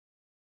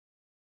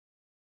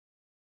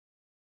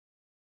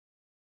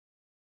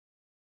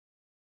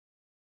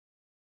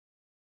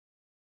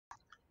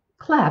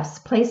Clefs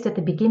placed at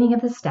the beginning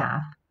of the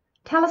staff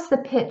tell us the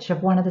pitch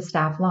of one of the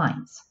staff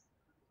lines,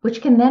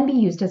 which can then be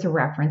used as a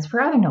reference for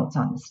other notes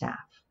on the staff.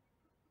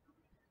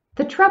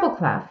 The treble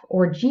clef,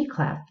 or G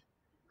clef,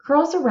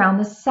 curls around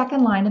the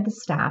second line of the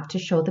staff to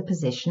show the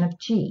position of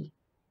G.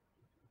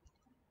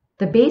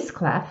 The bass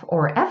clef,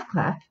 or F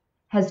clef,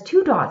 has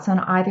two dots on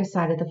either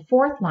side of the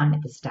fourth line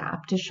of the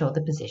staff to show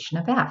the position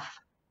of F.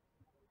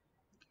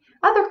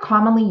 Other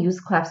commonly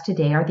used clefs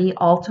today are the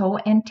alto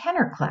and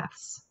tenor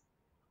clefs.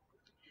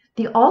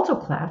 The alto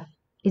clef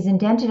is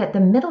indented at the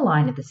middle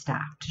line of the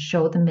staff to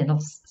show the middle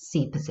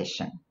C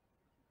position.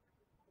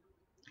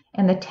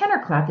 And the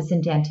tenor clef is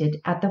indented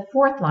at the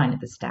fourth line of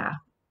the staff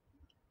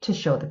to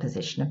show the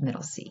position of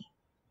middle C.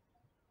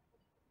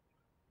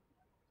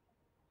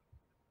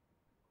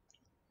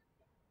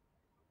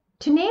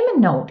 To name a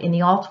note in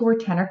the alto or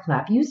tenor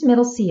clef, use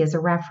middle C as a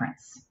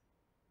reference.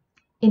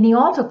 In the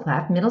alto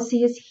clef, middle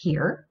C is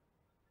here,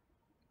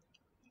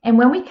 and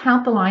when we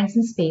count the lines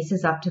and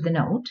spaces up to the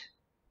note,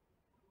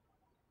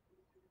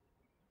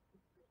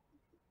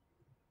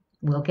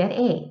 we'll get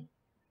A.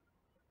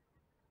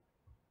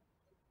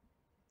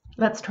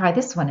 Let's try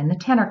this one in the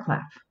tenor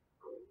clef.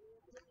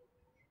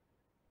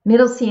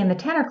 Middle C in the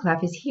tenor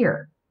clef is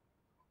here,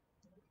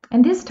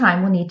 and this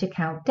time we'll need to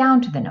count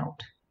down to the note.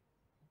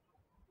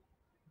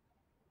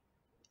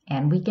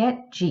 And we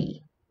get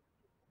G.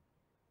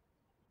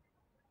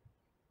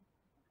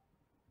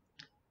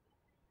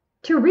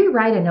 To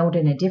rewrite a note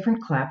in a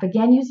different clef,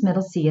 again use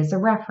middle C as a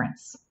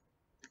reference.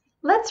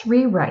 Let's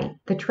rewrite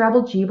the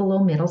treble G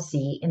below middle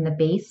C in the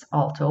bass,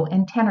 alto,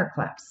 and tenor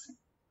clefs.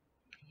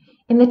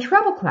 In the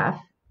treble clef,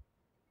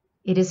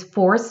 it is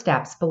 4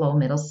 steps below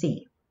middle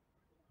C.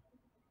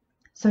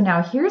 So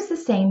now here's the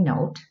same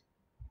note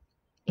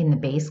in the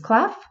bass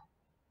clef,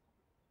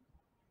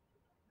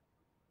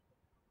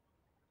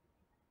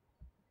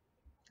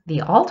 the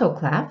alto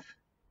clef,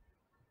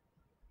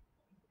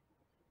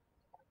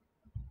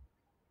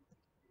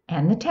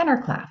 and the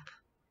tenor clef.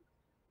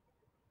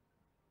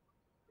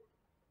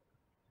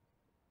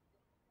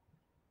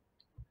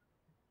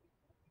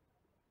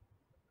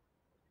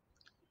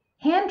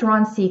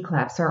 Hand-drawn C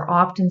clefs are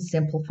often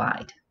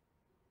simplified.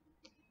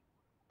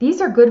 These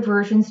are good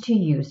versions to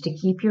use to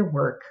keep your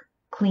work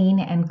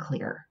clean and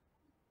clear.